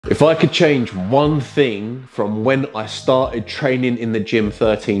If I could change one thing from when I started training in the gym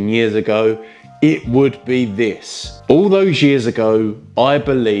 13 years ago, it would be this. All those years ago, I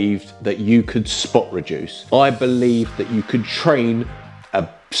believed that you could spot reduce. I believed that you could train a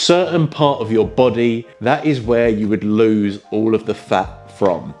certain part of your body. That is where you would lose all of the fat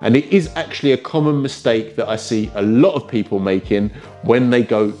from. And it is actually a common mistake that I see a lot of people making when they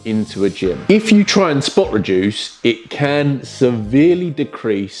go into a gym. If you try and spot reduce, it can severely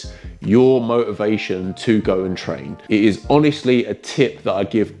decrease your motivation to go and train. It is honestly a tip that I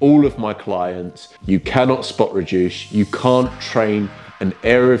give all of my clients. You cannot spot reduce. You can't train an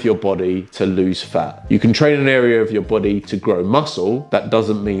area of your body to lose fat. You can train an area of your body to grow muscle. That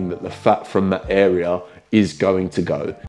doesn't mean that the fat from that area is going to go.